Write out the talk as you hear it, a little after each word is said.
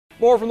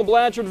More from the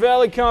Blanchard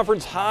Valley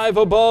Conference. Hive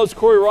a buzz.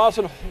 Cory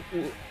Rawson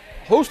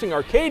hosting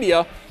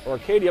Arcadia.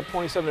 Arcadia up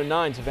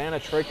 27-9. Savannah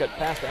Tricott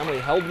pass to Emily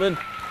Heldman.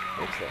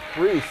 Makes the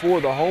three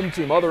for the home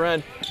team. Other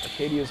end,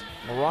 Arcadia's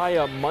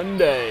Mariah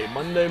Monday.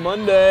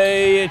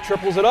 Monday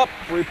triples it up.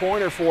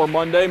 Three-pointer for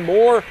Monday.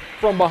 More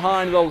from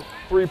behind the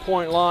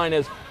three-point line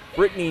as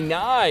Brittany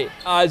Nye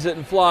eyes it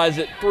and flies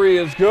it. Three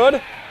is good.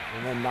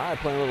 And then Nye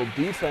playing a little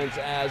defense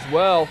as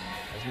well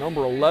as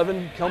number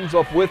 11 comes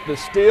up with the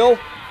steal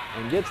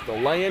and gets the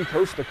lay-in,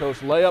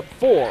 coast-to-coast layup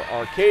for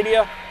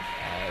Arcadia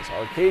as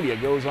Arcadia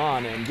goes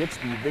on and gets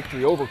the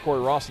victory over Cory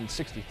Rawson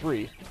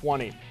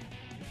 63-20.